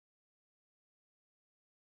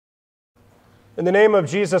In the name of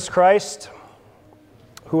Jesus Christ,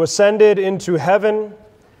 who ascended into heaven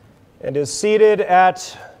and is seated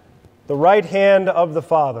at the right hand of the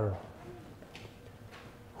Father,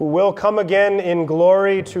 who will come again in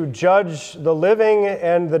glory to judge the living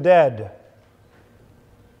and the dead.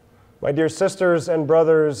 My dear sisters and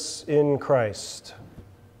brothers in Christ,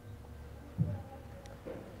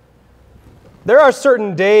 there are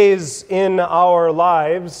certain days in our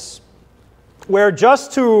lives where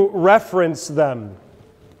just to reference them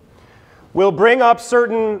will bring up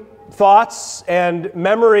certain thoughts and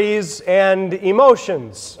memories and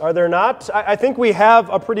emotions, are there not? I think we have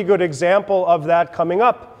a pretty good example of that coming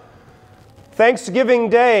up. Thanksgiving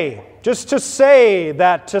Day, just to say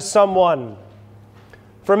that to someone,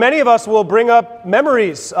 for many of us will bring up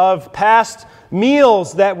memories of past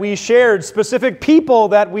meals that we shared, specific people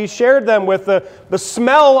that we shared them with, the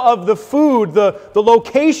smell of the food, the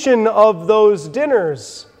location of those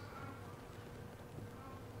dinners.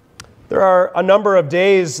 There are a number of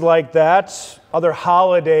days like that, other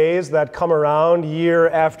holidays that come around year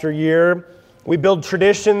after year. We build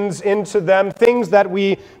traditions into them, things that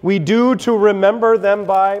we do to remember them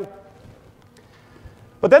by.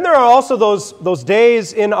 But then there are also those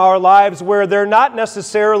days in our lives where they're not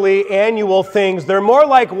necessarily annual things. They're more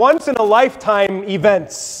like once-in-a-lifetime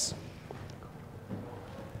events.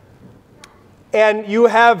 And you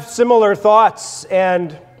have similar thoughts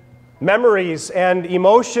and memories and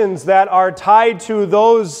emotions that are tied to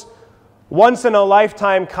those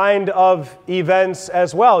once-in-a-lifetime kind of events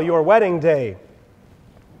as well. Your wedding day,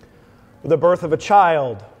 the birth of a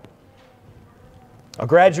child, a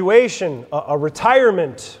graduation, a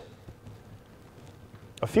retirement,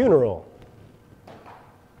 a funeral.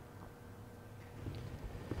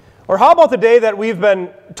 Or how about the day that we've been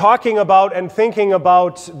talking about and thinking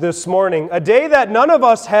about this morning? A day that none of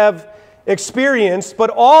us have experienced, but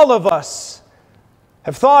all of us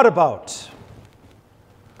have thought about,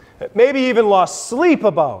 maybe even lost sleep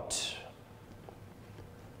about.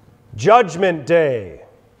 Judgment Day.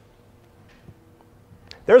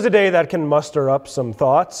 There's a day that can muster up some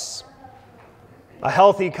thoughts, a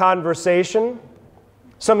healthy conversation,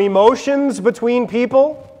 some emotions between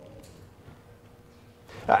people.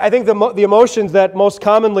 I think the emotions that most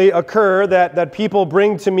commonly occur, that people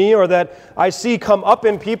bring to me or that I see come up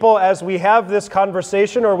in people as we have this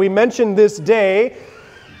conversation or we mention this day,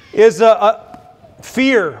 is a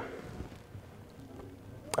fear.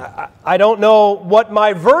 I don't know what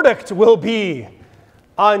my verdict will be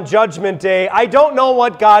on Judgment Day. I don't know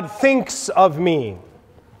what God thinks of me.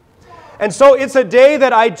 And so it's a day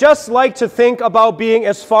that I just like to think about being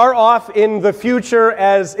as far off in the future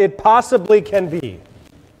as it possibly can be.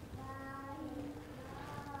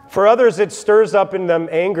 For others, it stirs up in them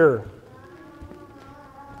anger.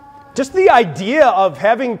 Just the idea of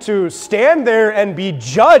having to stand there and be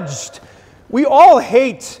judged. We all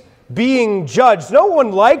hate being judged. No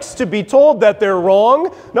one likes to be told that they're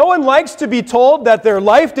wrong. No one likes to be told that their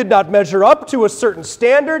life did not measure up to a certain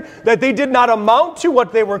standard, that they did not amount to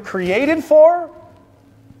what they were created for.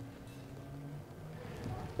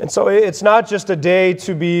 And so it's not just a day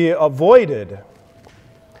to be avoided.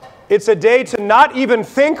 It's a day to not even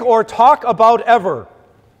think or talk about ever.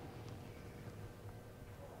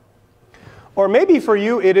 Or maybe for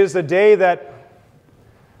you it is a day that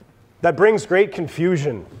brings great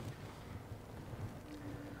confusion.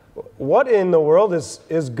 What in the world is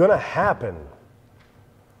going to happen?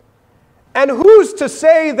 And who's to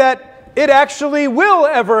say that it actually will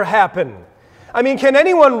ever happen? I mean, can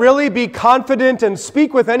anyone really be confident and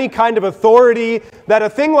speak with any kind of authority that a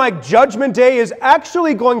thing like Judgment Day is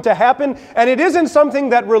actually going to happen and it isn't something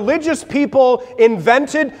that religious people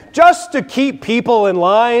invented just to keep people in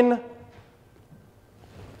line?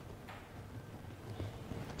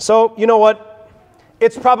 So, you know what?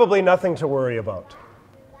 It's probably nothing to worry about.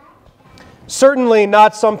 Certainly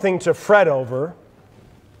not something to fret over.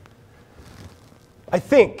 I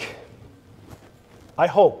think, I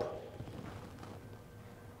hope,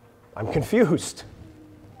 I'm confused.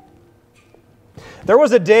 There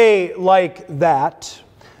was a day like that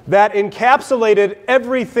encapsulated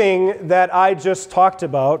everything that I just talked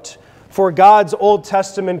about for God's Old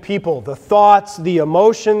Testament people, the thoughts, the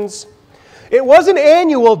emotions. It was an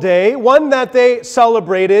annual day, one that they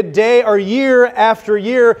celebrated day or year after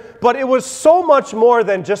year, but it was so much more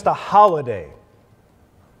than just a holiday.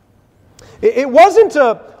 It wasn't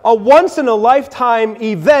a once-in-a-lifetime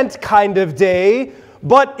event kind of day,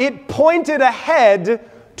 but it pointed ahead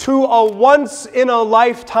to a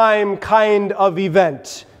once-in-a-lifetime kind of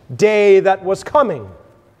event, day that was coming.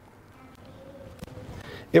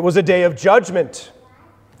 It was a day of judgment,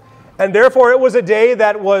 and therefore it was a day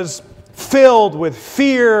that was filled with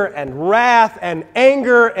fear and wrath and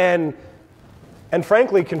anger and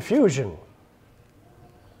frankly, confusion.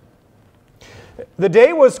 The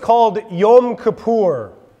day was called Yom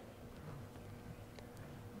Kippur,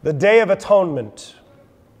 the Day of Atonement.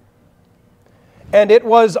 And it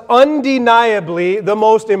was undeniably the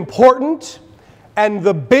most important and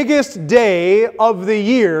the biggest day of the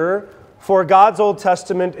year for God's Old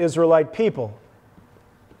Testament Israelite people.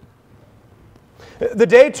 The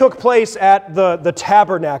day took place at the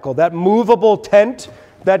tabernacle, that movable tent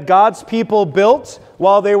that God's people built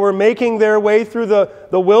while they were making their way through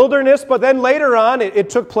the wilderness, but then later on it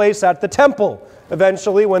took place at the temple,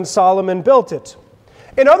 eventually when Solomon built it.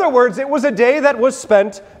 In other words, it was a day that was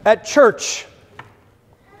spent at church.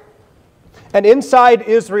 And inside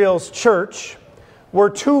Israel's church were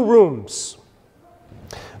two rooms.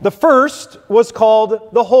 The first was called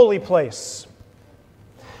the Holy Place,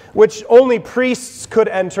 which only priests could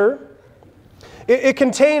enter. It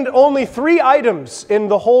contained only 3 items in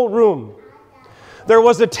the whole room. There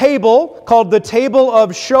was a table called the Table of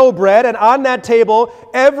Showbread, and on that table,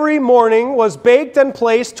 every morning was baked and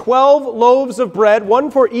placed 12 loaves of bread,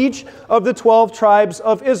 one for each of the 12 tribes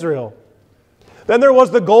of Israel. Then there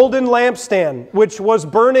was the golden lampstand, which was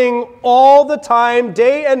burning all the time,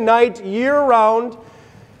 day and night, year-round,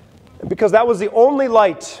 because that was the only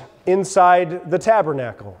light inside the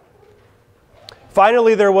tabernacle.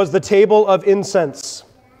 Finally, there was the table of incense,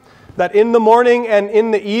 that in the morning and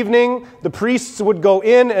in the evening, the priests would go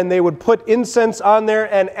in and they would put incense on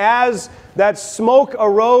there, and as that smoke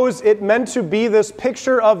arose, it meant to be this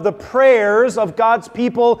picture of the prayers of God's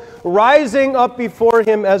people rising up before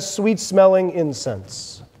Him as sweet-smelling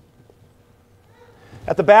incense.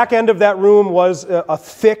 At the back end of that room was a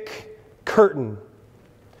thick curtain,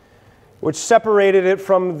 which separated it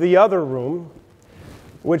from the other room,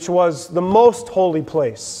 which was the most holy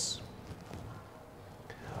place.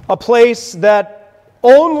 A place that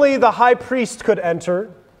only the high priest could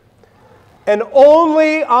enter, and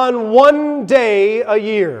only on one day a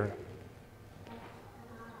year,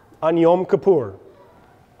 on Yom Kippur,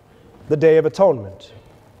 the Day of Atonement.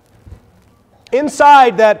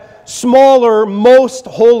 Inside that smaller, most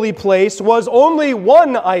holy place was only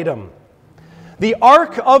one item, the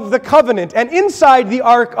Ark of the Covenant. And inside the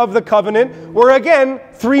Ark of the Covenant were again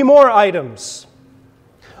 3 more items.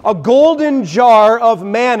 A golden jar of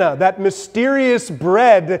manna, that mysterious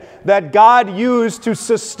bread that God used to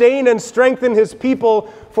sustain and strengthen His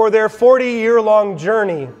people for their 40-year-long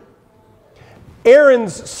journey.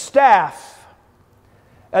 Aaron's staff,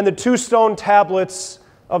 and the 2 stone tablets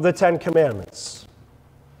of the 10 Commandments.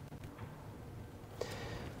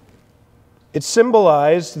 It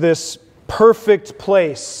symbolized this perfect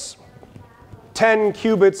place, 10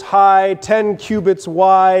 cubits high, 10 cubits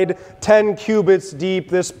wide, 10 cubits deep.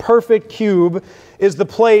 This perfect cube is the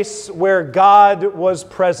place where God was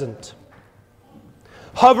present.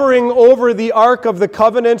 Hovering over the Ark of the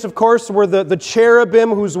Covenant, of course, were the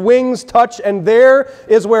cherubim whose wings touch, and there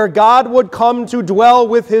is where God would come to dwell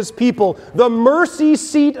with His people. The mercy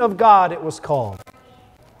seat of God, it was called.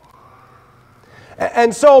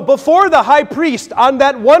 And so before the high priest on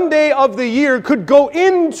that one day of the year could go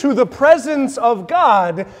into the presence of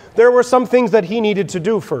God, there were some things that he needed to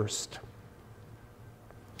do first.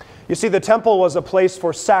 You see, the temple was a place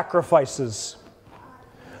for sacrifices.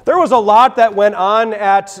 There was a lot that went on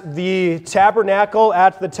at the tabernacle,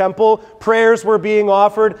 at the temple. Prayers were being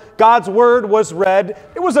offered. God's word was read.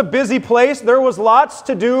 It was a busy place. There was lots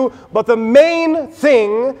to do. But the main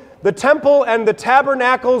thing the temple and the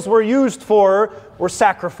tabernacles were used for were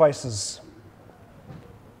sacrifices.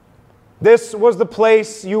 This was the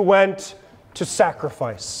place you went to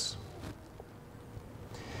sacrifice.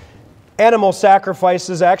 Animal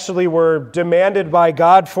sacrifices actually were demanded by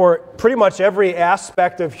God for pretty much every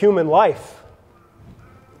aspect of human life.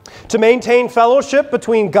 To maintain fellowship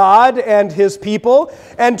between God and His people,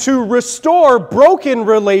 and to restore broken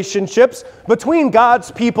relationships between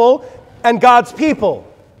God's people and God's people.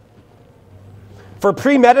 For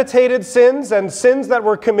premeditated sins and sins that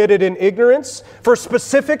were committed in ignorance, for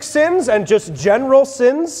specific sins and just general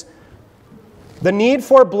sins, the need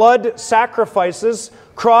for blood sacrifices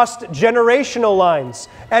crossed generational lines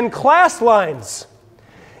and class lines.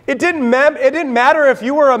 It didn't matter if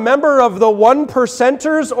you were a member of the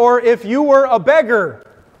 1%ers or if you were a beggar.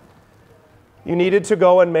 You needed to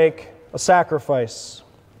go and make a sacrifice.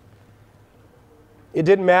 It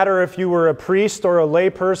didn't matter if you were a priest or a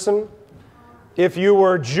lay person, if you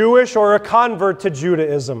were Jewish or a convert to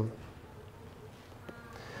Judaism.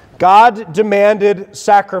 God demanded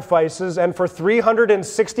sacrifices, and for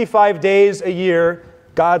 365 days a year,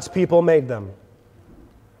 God's people made them.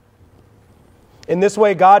 In this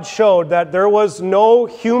way, God showed that there was no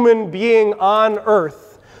human being on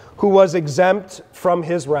earth who was exempt from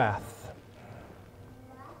his wrath,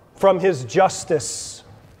 from his justice,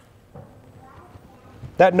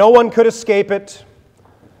 that no one could escape it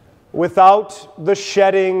without the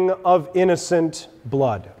shedding of innocent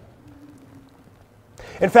blood.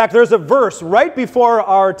 In fact, there's a verse right before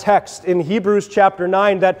our text in Hebrews chapter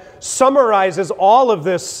 9 that summarizes all of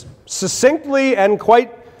this succinctly and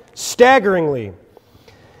quite staggeringly.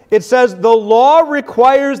 It says, "The law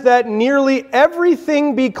requires that nearly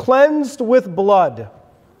everything be cleansed with blood,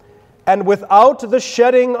 and without the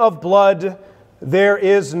shedding of blood, there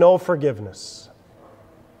is no forgiveness."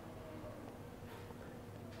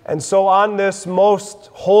 And so on this most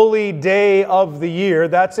holy day of the year,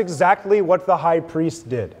 that's exactly what the high priest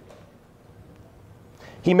did.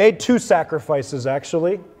 He made two sacrifices,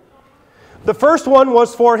 actually. The first one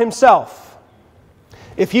was for himself.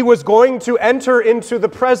 If he was going to enter into the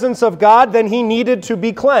presence of God, then he needed to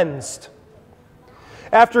be cleansed.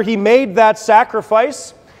 After he made that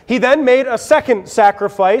sacrifice, he then made a second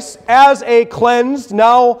sacrifice as a cleansed,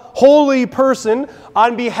 now holy person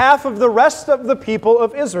on behalf of the rest of the people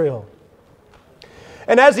of Israel.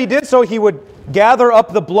 And as he did so, he would gather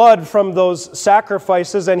up the blood from those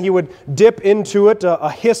sacrifices and he would dip into it a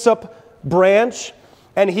hyssop branch,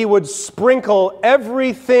 and he would sprinkle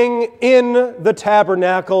everything in the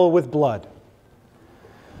tabernacle with blood.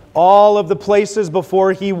 All of the places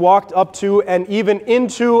before he walked up to and even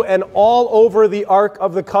into and all over the Ark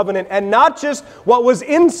of the Covenant. And not just what was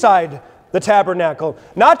inside the tabernacle,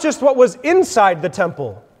 not just what was inside the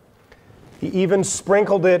temple. He even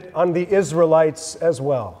sprinkled it on the Israelites as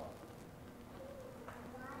well.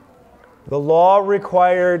 The law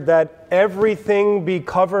required that everything be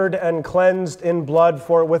covered and cleansed in blood,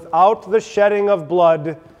 for without the shedding of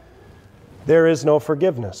blood, there is no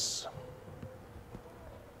forgiveness.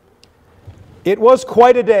 It was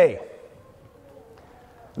quite a day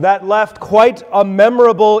that left quite a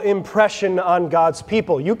memorable impression on God's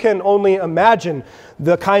people. You can only imagine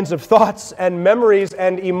the kinds of thoughts and memories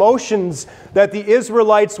and emotions that the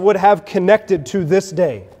Israelites would have connected to this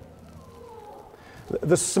day.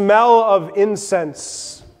 The smell of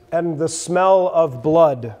incense and the smell of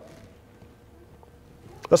blood.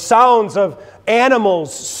 The sounds of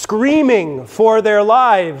animals screaming for their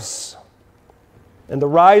lives. And the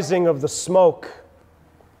rising of the smoke.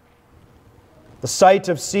 The sight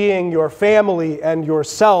of seeing your family and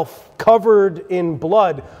yourself covered in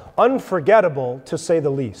blood. Unforgettable, to say the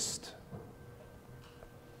least.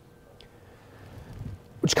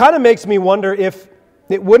 Which kind of makes me wonder if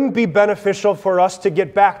it wouldn't be beneficial for us to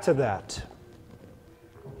get back to that.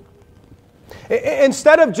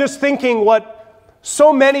 Instead of just thinking what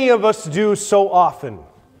so many of us do so often,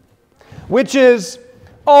 which is,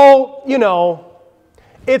 oh, you know,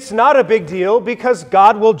 it's not a big deal because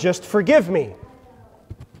God will just forgive me.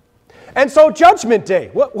 And so Judgment Day,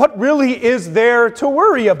 what really is there to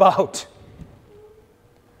worry about?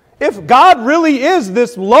 If God really is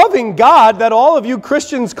this loving God that all of you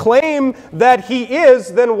Christians claim that He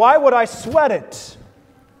is, then why would I sweat it?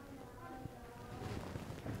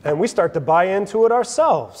 And we start to buy into it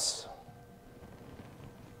ourselves.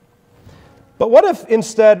 But what if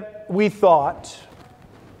instead we thought,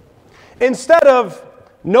 instead of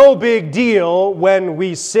no big deal when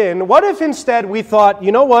we sin, what if instead we thought,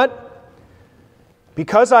 you know what?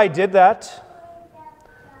 Because I did that,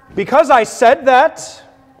 because I said that,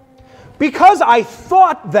 because I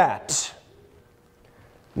thought that,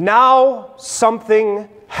 now something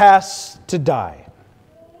has to die.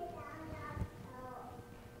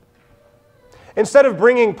 Instead of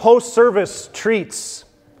bringing post-service treats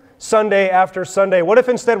Sunday after Sunday, what if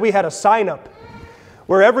instead we had a sign-up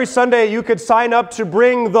where every Sunday you could sign up to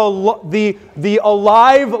bring the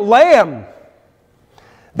alive lamb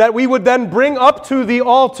that we would then bring up to the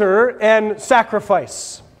altar and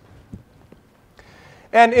sacrifice?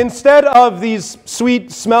 And instead of these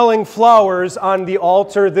sweet-smelling flowers on the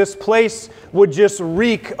altar, this place would just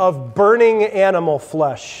reek of burning animal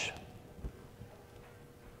flesh.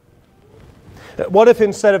 What if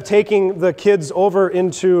instead of taking the kids over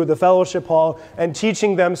into the fellowship hall and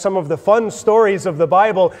teaching them some of the fun stories of the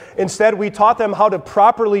Bible, instead we taught them how to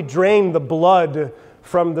properly drain the blood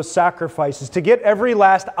from the sacrifices, to get every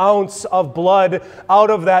last ounce of blood out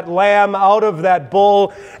of that lamb, out of that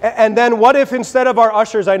bull. And then what if instead of our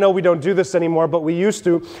ushers, I know we don't do this anymore, but we used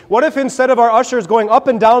to, what if instead of our ushers going up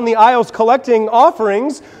and down the aisles collecting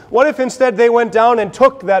offerings, what if instead they went down and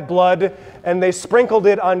took that blood and they sprinkled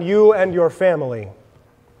it on you and your family?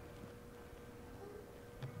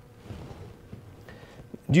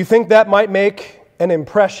 Do you think that might make an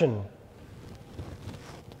impression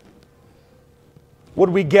Would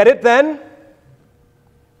we get it then?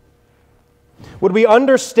 Would we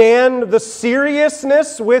understand the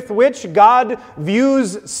seriousness with which God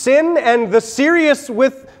views sin and the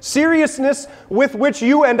seriousness with which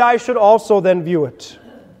you and I should also then view it?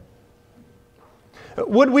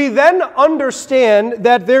 Would we then understand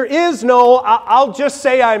that there is no, I'll just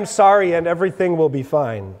say I'm sorry and everything will be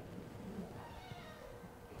fine?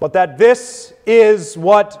 But that this is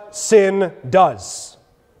what sin does.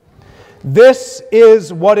 This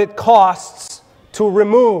is what it costs to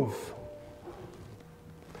remove.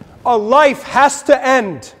 A life has to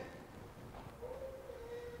end.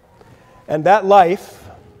 And that life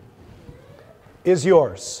is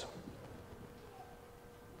yours.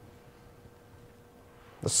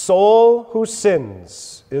 The soul who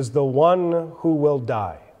sins is the one who will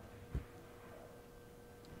die.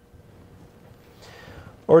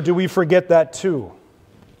 Or do we forget that too?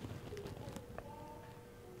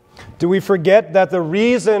 Do we forget that the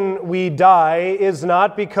reason we die is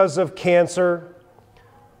not because of cancer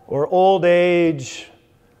or old age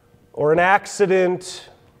or an accident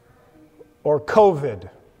or COVID?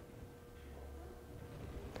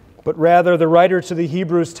 But rather, the writer to the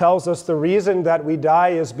Hebrews tells us the reason that we die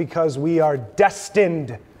is because we are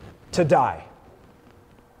destined to die.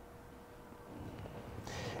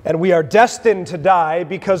 And we are destined to die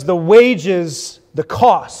because the wages, the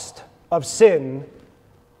cost of sin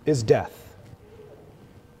is death.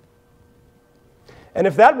 And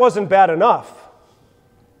if that wasn't bad enough,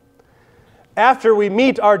 after we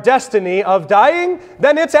meet our destiny of dying,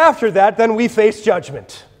 then it's after that, then we face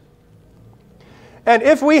judgment. And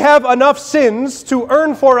if we have enough sins to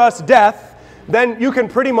earn for us death, then you can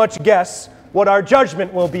pretty much guess what our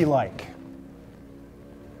judgment will be like.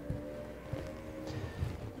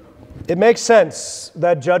 It makes sense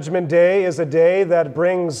that Judgment Day is a day that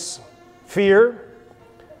brings fear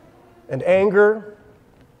and anger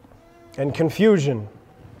and confusion.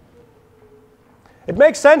 It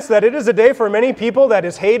makes sense that it is a day for many people that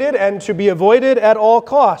is hated and to be avoided at all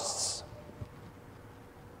costs.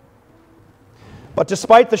 But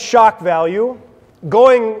despite the shock value,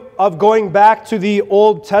 going back to the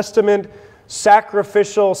Old Testament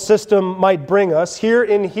sacrificial system might bring us, here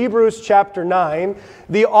in Hebrews chapter 9,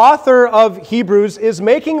 the author of Hebrews is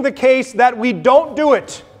making the case that we don't do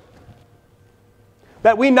it.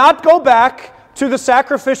 That we not go back to the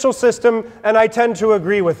sacrificial system, and I tend to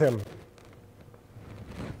agree with him.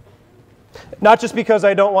 Not just because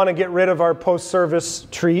I don't want to get rid of our post-service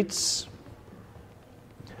treats,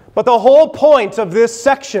 but the whole point of this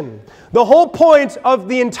section, the whole point of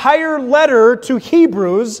the entire letter to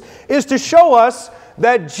Hebrews is to show us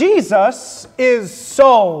that Jesus is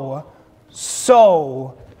so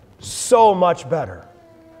much better.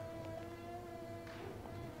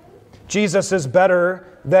 Jesus is better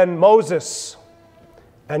than Moses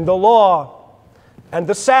and the law and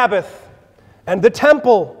the Sabbath and the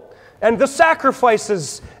temple and the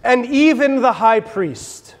sacrifices and even the high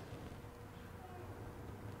priest.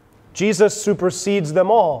 Jesus supersedes them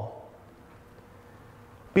all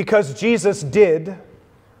because Jesus did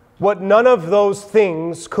what none of those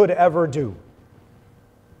things could ever do.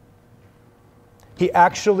 He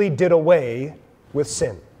actually did away with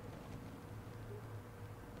sin.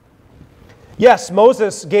 Yes,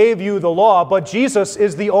 Moses gave you the law, but Jesus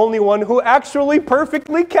is the only one who actually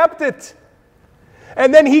perfectly kept it.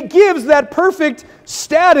 And then he gives that perfect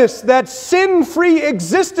status, that sin-free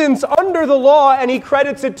existence under the law, and he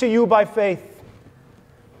credits it to you by faith.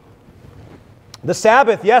 The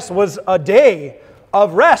Sabbath, yes, was a day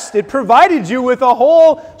of rest. It provided you with a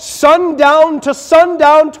whole sundown to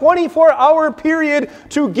sundown 24-hour period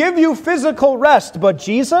to give you physical rest. But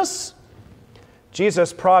Jesus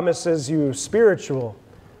promises you spiritual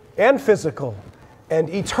and physical and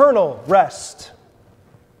eternal rest.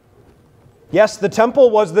 Yes, the temple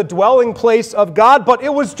was the dwelling place of God, but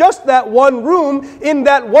it was just that one room in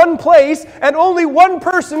that one place, and only one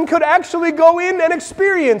person could actually go in and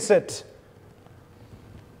experience it.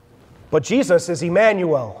 But Jesus is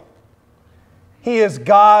Emmanuel. He is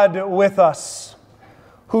God with us,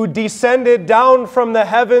 who descended down from the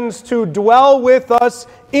heavens to dwell with us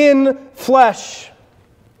in flesh.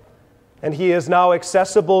 And he is now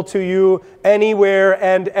accessible to you anywhere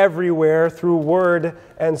and everywhere through word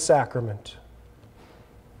and sacrament.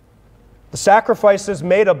 The sacrifices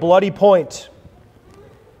made a bloody point,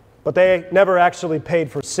 but they never actually paid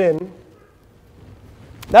for sin.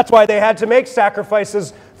 That's why they had to make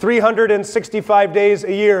sacrifices 365 days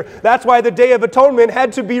a year. That's why the Day of Atonement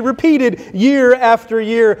had to be repeated year after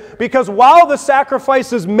year. Because while the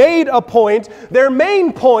sacrifices made a point, their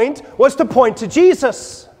main point was to point to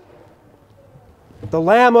Jesus, the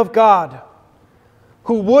Lamb of God,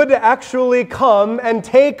 who would actually come and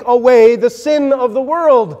take away the sin of the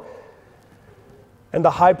world. And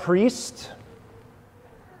the high priest,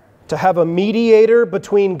 to have a mediator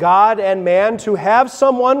between God and man, to have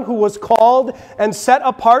someone who was called and set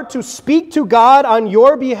apart to speak to God on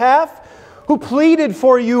your behalf, who pleaded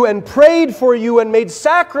for you and prayed for you and made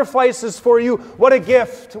sacrifices for you. What a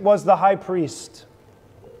gift was the high priest.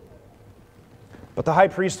 But the high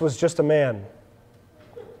priest was just a man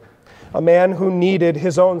who needed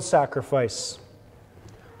his own sacrifice,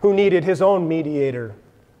 who needed his own mediator,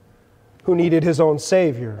 who needed his own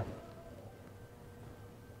Savior.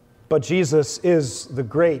 But Jesus is the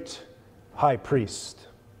great high priest,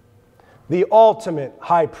 the ultimate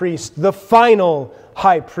high priest, the final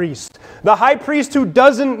high priest, the high priest who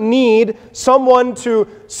doesn't need someone to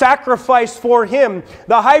sacrifice for him,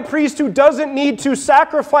 the high priest who doesn't need to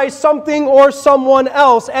sacrifice something or someone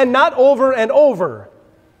else, and not over and over.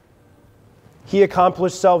 He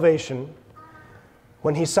accomplished salvation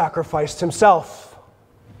when he sacrificed himself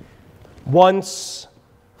once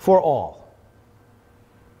for all.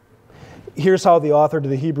 Here's how the author to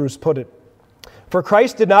the Hebrews put it. For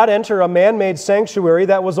Christ did not enter a man-made sanctuary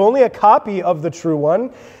that was only a copy of the true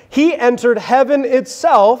one. He entered heaven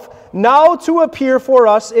itself, now to appear for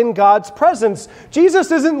us in God's presence.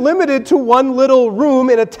 Jesus isn't limited to one little room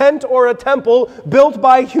in a tent or a temple built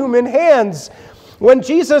by human hands. When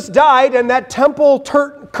Jesus died and that temple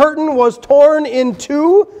curtain was torn in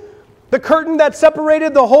two, the curtain that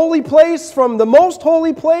separated the holy place from the most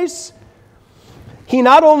holy place, he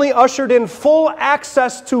not only ushered in full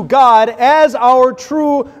access to God as our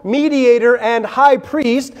true mediator and high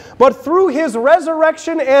priest, but through his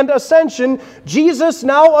resurrection and ascension, Jesus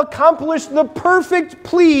now accomplished the perfect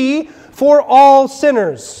plea for all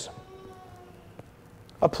sinners.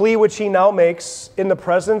 A plea which he now makes in the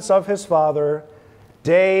presence of his Father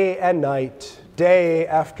day and night, day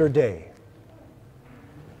after day.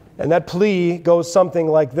 And that plea goes something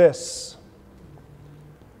like this.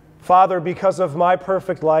 Father, because of my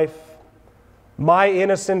perfect life, my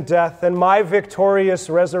innocent death, and my victorious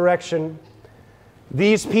resurrection,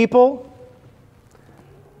 these people,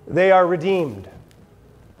 they are redeemed,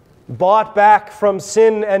 bought back from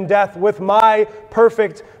sin and death with my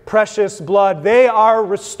perfect, precious blood. They are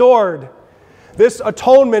restored. This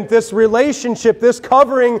atonement, this relationship, this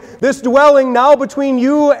covering, this dwelling now between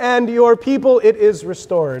you and your people, it is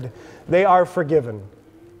restored. They are forgiven,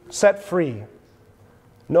 set free.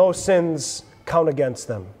 No sins count against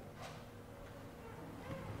them.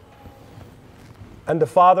 And the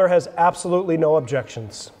Father has absolutely no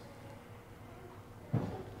objections.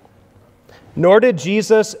 Nor did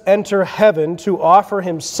Jesus enter heaven to offer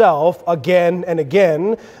himself again and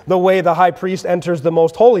again, the way the high priest enters the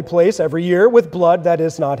most holy place every year with blood that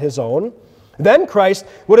is not his own. Then Christ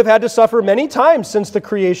would have had to suffer many times since the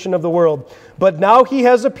creation of the world. But now he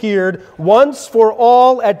has appeared once for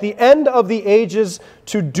all at the end of the ages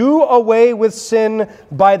to do away with sin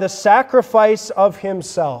by the sacrifice of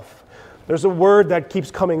himself. There's a word that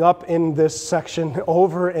keeps coming up in this section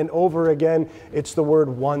over and over again. It's the word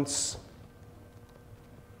once.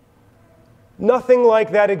 Nothing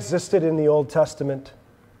like that existed in the Old Testament.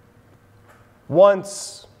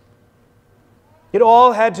 Once. It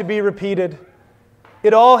all had to be repeated.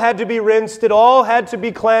 It all had to be rinsed. It all had to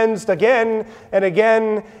be cleansed again and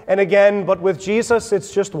again and again. But with Jesus,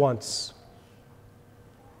 it's just once.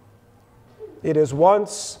 It is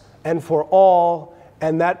once and for all,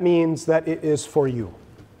 and that means that it is for you.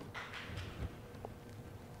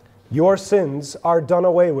 Your sins are done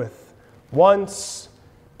away with once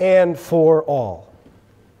and for all.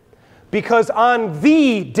 Because on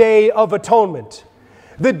the Day of Atonement,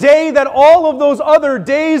 the day that all of those other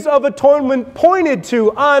days of atonement pointed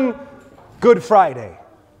to on Good Friday,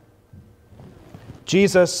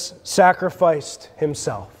 Jesus sacrificed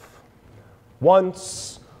himself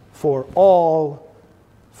once for all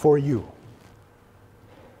for you.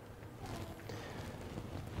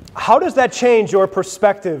 How does that change your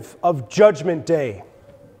perspective of Judgment Day?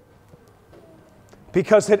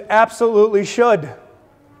 Because it absolutely should.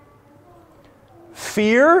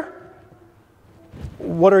 Fear?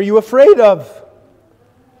 What are you afraid of?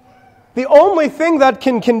 The only thing that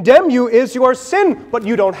can condemn you is your sin, but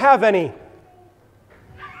you don't have any.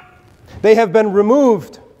 They have been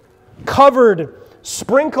removed, covered,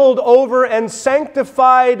 sprinkled over, and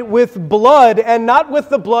sanctified with blood, and not with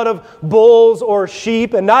the blood of bulls or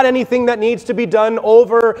sheep, and not anything that needs to be done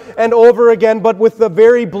over and over again, but with the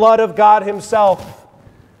very blood of God himself.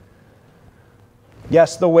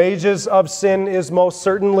 Yes, the wages of sin is most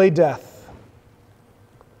certainly death.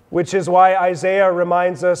 Which is why Isaiah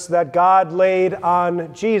reminds us that God laid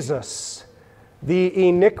on Jesus the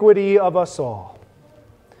iniquity of us all.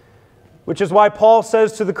 Which is why Paul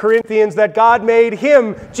says to the Corinthians that God made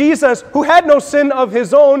him, Jesus, who had no sin of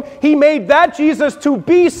his own, he made that Jesus to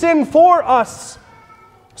be sin for us,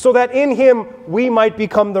 so that in him we might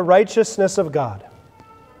become the righteousness of God.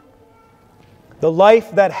 The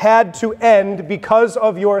life that had to end because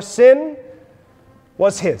of your sin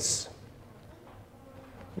was his,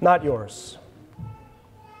 not yours.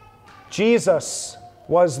 Jesus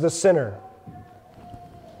was the sinner.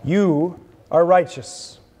 You are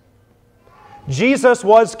righteous. Jesus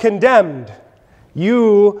was condemned.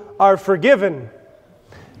 You are forgiven.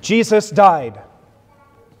 Jesus died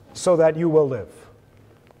so that you will live.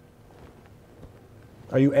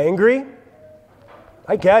 Are you angry?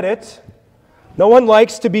 I get it. No one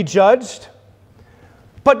likes to be judged.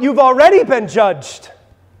 But you've already been judged.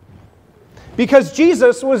 Because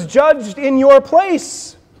Jesus was judged in your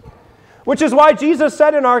place. Which is why Jesus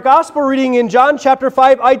said in our gospel reading in John chapter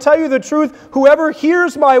 5, I tell you the truth, whoever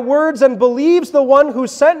hears my words and believes the one who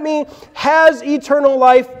sent me has eternal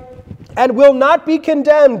life and will not be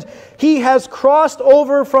condemned. He has crossed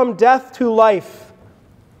over from death to life.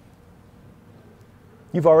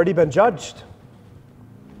 You've already been judged.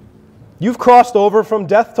 You've crossed over from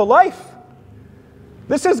death to life.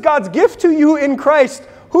 This is God's gift to you in Christ.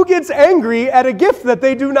 Who gets angry at a gift that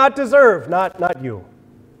they do not deserve? Not you.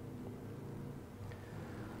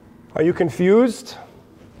 Are you confused?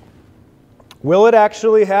 Will it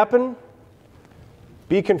actually happen?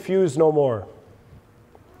 Be confused no more.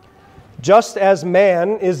 Just as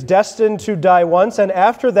man is destined to die once and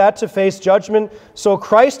after that to face judgment, so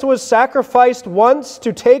Christ was sacrificed once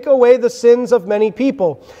to take away the sins of many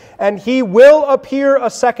people. And he will appear a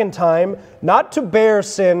second time, not to bear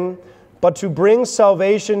sin, but to bring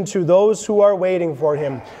salvation to those who are waiting for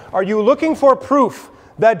him. Are you looking for proof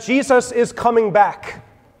that Jesus is coming back?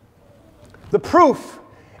 The proof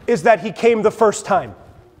is that he came the first time.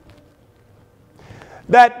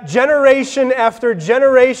 That generation after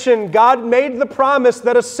generation, God made the promise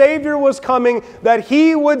that a Savior was coming, that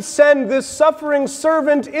he would send this suffering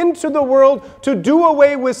servant into the world to do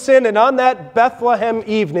away with sin. And on that Bethlehem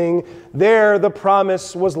evening, there the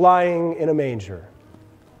promise was lying in a manger.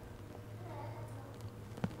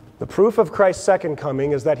 The proof of Christ's second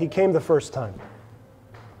coming is that he came the first time.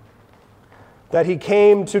 That he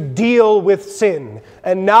came to deal with sin.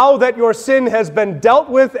 And now that your sin has been dealt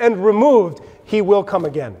with and removed, he will come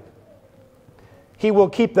again. He will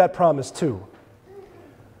keep that promise too.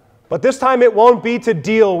 But this time it won't be to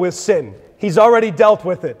deal with sin. He's already dealt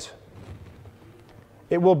with it.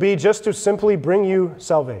 It will be just to simply bring you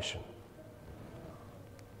salvation.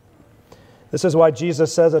 This is why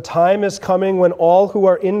Jesus says, a time is coming when all who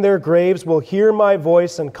are in their graves will hear my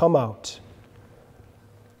voice and come out.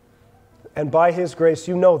 And by his grace,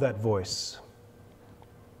 you know that voice.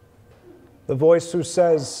 The voice who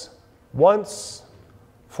says, once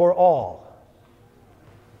for all,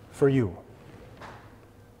 for you.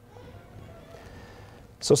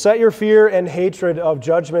 So set your fear and hatred of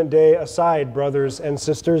Judgment Day aside, brothers and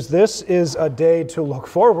sisters. This is a day to look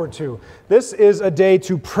forward to. This is a day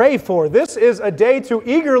to pray for. This is a day to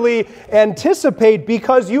eagerly anticipate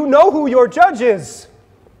because you know who your judge is.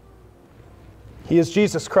 He is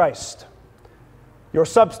Jesus Christ, your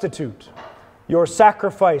substitute, your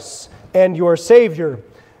sacrifice, and your Savior,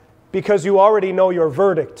 because you already know your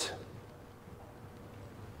verdict.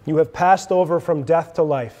 You have passed over from death to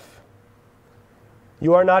life.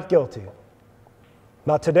 You are not guilty.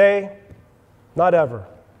 Not today, not ever.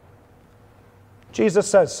 Jesus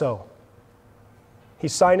says so. He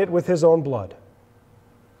signed it with his own blood.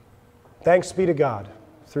 Thanks be to God,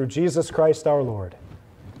 through Jesus Christ our Lord.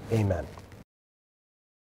 Amen.